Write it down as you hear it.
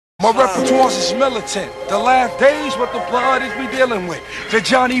My repertoire is militant. The last days, what the blood is we dealing with. The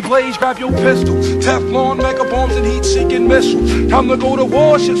Johnny Blaze, grab your pistol. Teflon, mega bombs, and heat-seeking missiles. Time to go to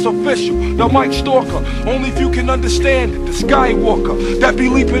war, shit's official. The Mike Stalker, only few can understand it. The Skywalker, that be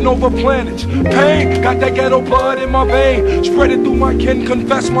leaping over planets. Pain, got that ghetto blood in my vein. Spread it through my kin,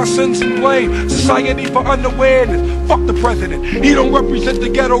 confess my sins and blame. Society for unawareness. Fuck the president, he don't represent the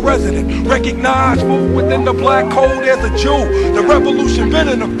ghetto resident. Recognize, fool, within the black hole there's a Jew. The revolution been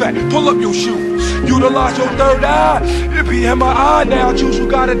in effect. Pull up your shoes, utilize your third eye. It be him or I now, choose who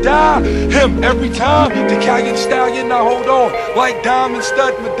gotta die. Him every time, the Callion stallion, now hold on. Like diamond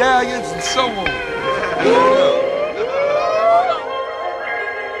stud medallions and so on.